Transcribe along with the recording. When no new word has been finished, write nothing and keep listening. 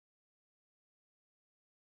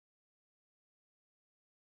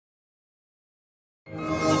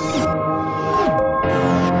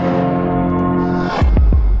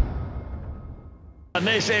And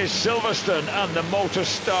this is Silverstone and the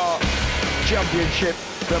Motostar Championship,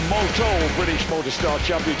 the Motul British Motostar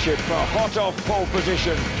Championship. Hot off pole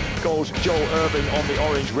position goes Joe Irving on the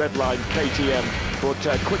orange-red line KTM, but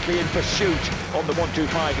quickly in pursuit on the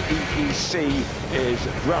 125 EPC is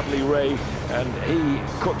Bradley Ray, and he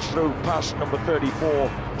cuts through past number 34,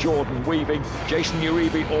 Jordan Weaving. Jason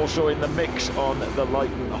Uribe also in the mix on the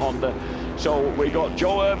Lighton Honda. So we got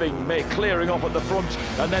Joe Irving clearing off at the front,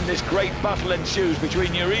 and then this great battle ensues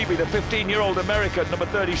between Uribe, the 15-year-old American, number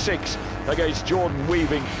 36, against Jordan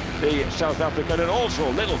Weaving, the South African, and also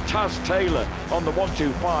little Taz Taylor on the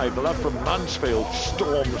 125. The lad from Mansfield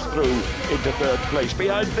storms through into third place.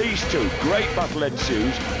 Behind these two, great battle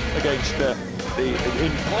ensues against the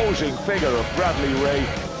imposing figure of Bradley Ray,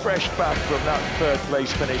 fresh back from that third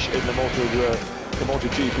place finish in the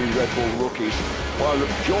MotoGP Red Bull Rookies, while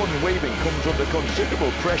Jordan Weaving comes under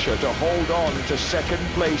considerable pressure to hold on to second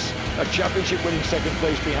place, a championship winning second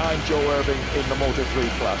place behind Joe Irving in the Moto3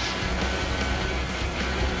 class.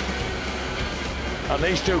 And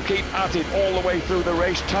these two keep at it all the way through the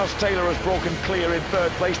race. Taz Taylor has broken clear in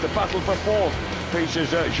third place. The battle for fourth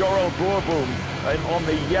features Jorel Boerboom on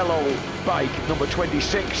the yellow bike, number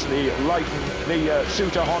 26, the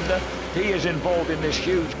Suter Honda. He is involved in this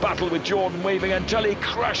huge battle with Jordan Weaving until he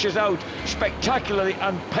crashes out spectacularly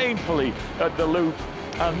and painfully at the loop,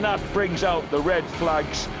 and that brings out the red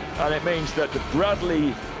flags, and it means that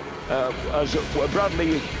Bradley has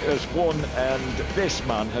won, and this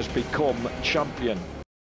man has become champion.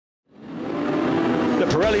 The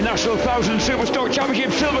Pirelli National Superstock Championship,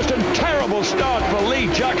 Silverstone. Terrible start for Lee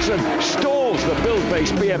Jackson. Stalls the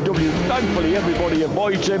build-based BMW. Thankfully, everybody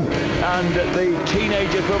avoids him. And the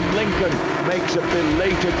teenager from Lincoln makes a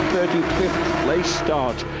belated 35th place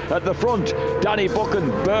start. At the front, Danny Buchan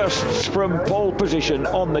bursts from pole position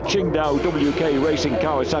on the Qingdao WK Racing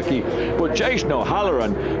Kawasaki. But Jason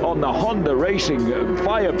O'Halloran on the Honda Racing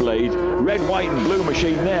Fireblade, red, white and blue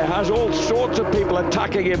machine there, has all sorts of people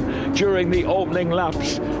attacking him during the opening lap.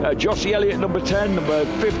 Jossie Elliott, number 10, number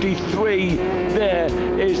 53, there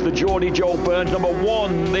is the Geordie Joe Burns, number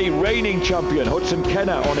 1, the reigning champion, Hudson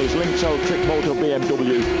Kenner on his Lynxel Trick Motor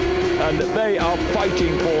BMW, and they are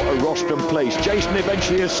fighting for a rostrum place. Jason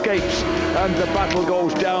eventually escapes, and the battle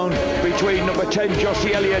goes down between number 10,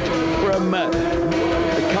 Jossie Elliott from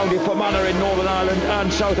County Fermanagh in Northern Ireland,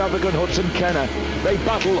 and South African Hudson Kenner. They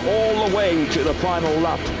battle all the way to the final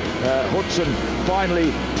lap. Hudson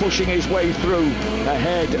finally pushing his way through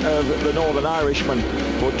ahead of the Northern Irishman,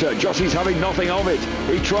 but Jossie's having nothing of it.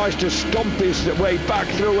 He tries to stomp his way back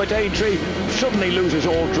through at Aintree, suddenly loses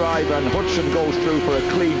all drive, and Hudson goes through for a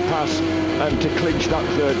clean pass and to clinch that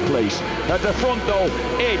third place. At the front though,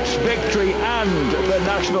 it's victory and the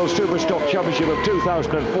National Superstock Championship of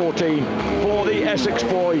 2014 for the Essex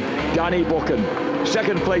boy Danny Buchan.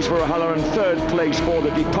 Second place for O'Halloran, third place for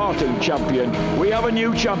the departing champion. We have a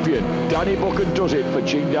new champion. Danny Buchan does it for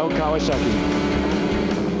Qingdao Kawasaki.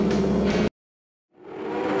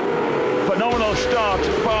 Phenomenal start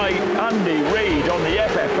by Andy Reid on the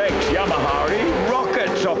FFX Yamaha. He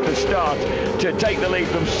rockets off the start to take the lead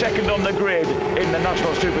from second on the grid in the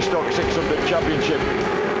National Superstock 600 Championship.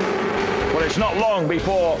 But it's not long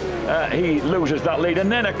before he loses that lead, and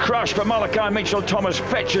then a crash for Malachi Mitchell-Thomas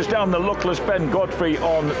fetches down the luckless Ben Godfrey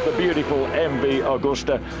on the beautiful MV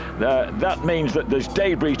Augusta. That means that there's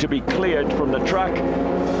debris to be cleared from the track.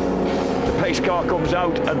 The pace car comes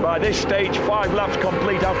out, and by this stage, 5 laps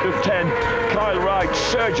complete after 10. Kyle Wright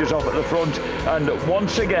surges off at the front, and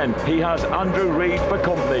once again he has Andrew Reid for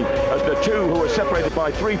company, as the two who are separated by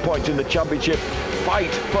 3 points in the championship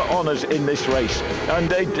fight for honours in this race.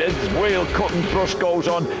 And wheel cut and thrust goes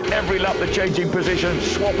on every lap, the changing position,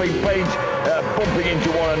 swapping paint, bumping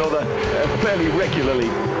into one another fairly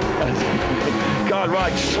regularly. Kyle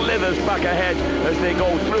Wright slithers back ahead as they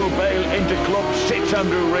go through Vale into Club, sits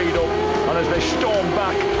Andrew Reid up, and as they storm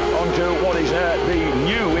back onto what is the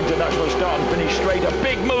new international start and finish straight, a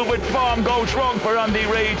big move at Farm goes wrong for Andy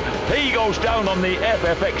Reid. He goes down on the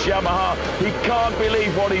FFX Yamaha. He can't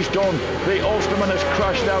believe what he's done. The Ulsterman has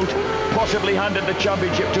crashed out, possibly handed the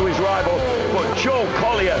championship to his rival, but Joe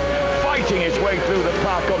Collier fighting his way through the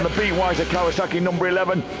pack on the B. Weiser Kawasaki number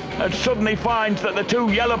 11, and suddenly finds that the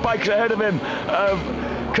two yellow bikes ahead of him,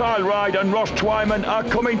 Kyle Wright and Ross Twyman, are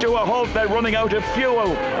coming to a halt. They're running out of fuel,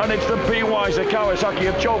 and it's the B. Weiser Kawasaki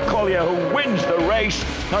of Joe Collier who wins the race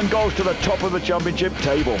and goes to the top of the championship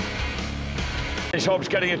table. Dennis Hobbs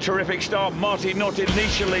getting a terrific start. Marty Nutt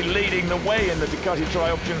initially leading the way in the Ducati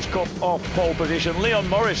Tri-Options Cup off pole position. Leon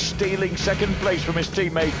Morris stealing second place from his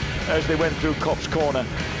teammate as they went through Copse Corner.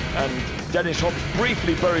 And Dennis Hobbs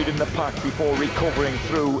briefly buried in the pack before recovering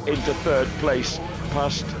through into third place.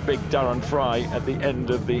 past big Darren Fry at the end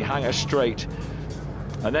of the Hanger Straight.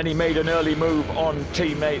 And then he made an early move on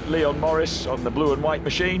teammate Leon Morris on the blue and white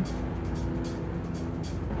machine.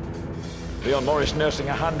 Leon Morris nursing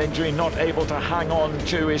a hand injury, not able to hang on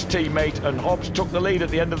to his teammate, and Hobbs took the lead at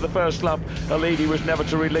the end of the first lap, a lead he was never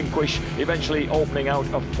to relinquish, eventually opening out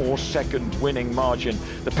a 4-second winning margin.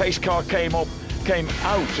 The pace car came out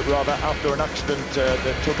after an accident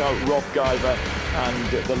that took out Rob Guyver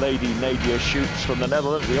and the lady Nadia Schutz from the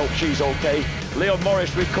Netherlands. We hope she's okay. Leon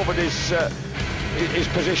Morris recovered his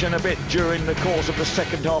position a bit during the course of the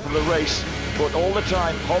second half of the race, but all the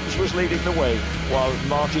time Hobbs was leading the way while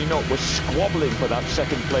Marty Nutt was squabbling for that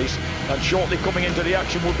second place. And shortly coming into the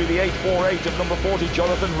action would be the 848 of number 40,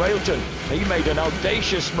 Jonathan Railton. He made an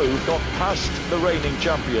audacious move, got past the reigning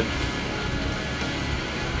champion.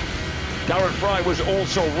 Darren Fry was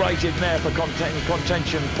also right in there for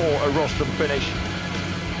contention for a rostrum finish.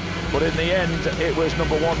 But in the end, it was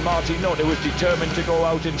number 1, Marty Nutt, who was determined to go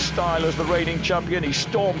out in style as the reigning champion. He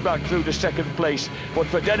stormed back through to second place. But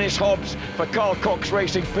for Dennis Hobbs, for Carl Cox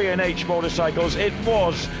Racing P&H Motorcycles, it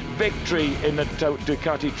was victory in the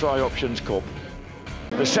Ducati Tri-Options Cup.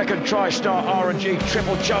 The second TriStar R&G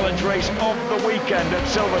Triple Challenge race of the weekend at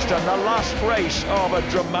Silverstone, the last race of a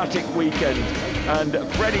dramatic weekend. And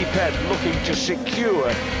Freddie Pett looking to secure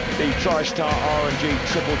the TriStar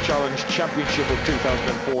R&G Triple Challenge Championship of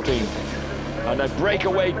 2014. And a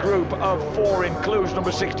breakaway group of 4 includes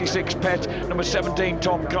number 66 Pett, number 17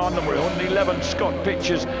 Tom Kahn, number 111 Scott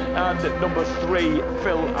Pitchers, and number 3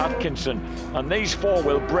 Phil Atkinson. And these 4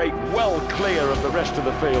 will break well clear of the rest of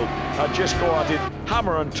the field and just go at it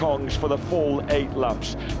hammer and tongs for the full 8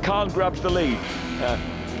 laps. Kahn grabs the lead.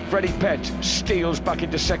 Freddie Pett steals back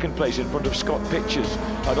into second place in front of Scott Pitchers,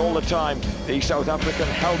 and all the time the South African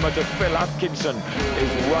helmet of Phil Atkinson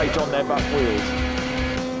is right on their back wheels.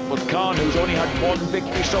 But Kahn, who's only had 1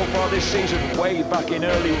 victory so far this season, way back in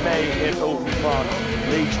early May in Open Park,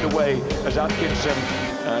 leads the way as Atkinson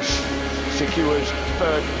secures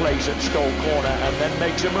 3rd place at Stowe Corner and then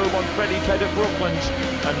makes a move on Freddie Pett at Brooklands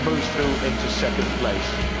and moves through into 2nd place.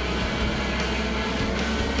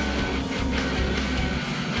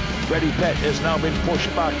 Freddie Pett has now been pushed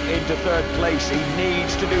back into 3rd place. He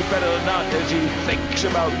needs to do better than that as he thinks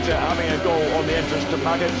about having a go on the entrance to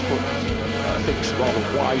Maggots, but thinks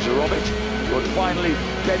rather wiser of it. But finally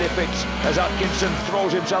benefits as Atkinson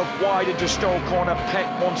throws himself wide into Stowe Corner.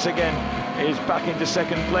 Pett once again is back into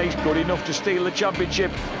 2nd place, good enough to steal the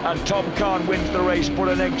championship, and Tom Kahn wins the race. But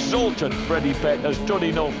an exultant Freddie Pett has done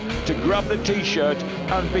enough to grab the t-shirt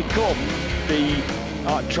and become the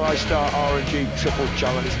TriStar R&G Triple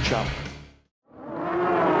Challenge champ.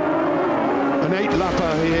 An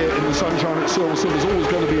 8-lapper here in the sunshine at Silverstone is always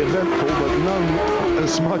going to be eventful, but none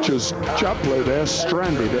as much as Chaplow there,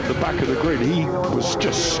 stranded at the back of the grid. He was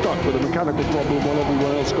just stuck with a mechanical problem while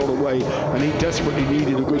everyone else got away, and he desperately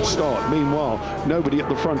needed a good start. Meanwhile, nobody at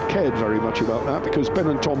the front cared very much about that because Ben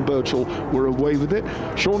and Tom Birchall were away with it.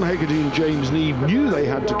 Sean Hegarty and James Neve knew they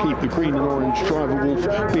had to keep the green and orange Driver Wolf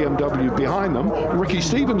BMW behind them. Ricky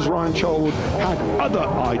Stevens, Ryan Charlwood had other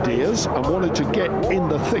ideas and wanted to get in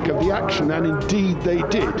the thick of the action, and indeed they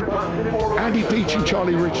did. Andy Peach and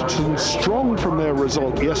Charlie Richardson, strong from their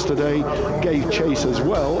result yesterday, gave chase as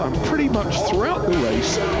well, and pretty much throughout the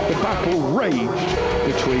race the battle raged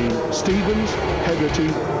between Stevens, Hegarty,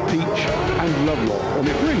 Peach and Lovelock, and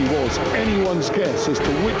it really was anyone's guess as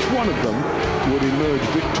to which one of them would emerge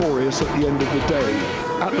victorious at the end of the day.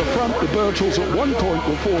 At the front, the Birchalls at one point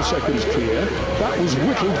were 4 seconds clear. That was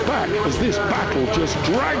whittled back as this battle just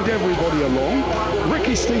dragged everybody along.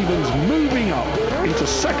 Ricky Stevens moving up into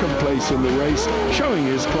 2nd place in the race, showing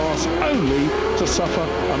his class, only to suffer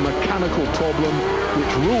a mechanical problem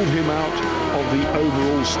which ruled him out of the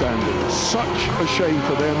overall standing. Such a shame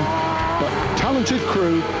for them, but talented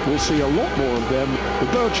crew. We'll see a lot more of them.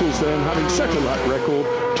 The Birchalls then, having set a lap record,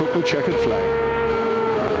 took the checkered flag.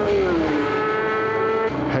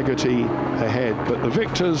 Hegarty ahead, but the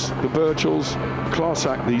victors, the Birchalls, class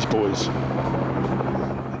act these boys.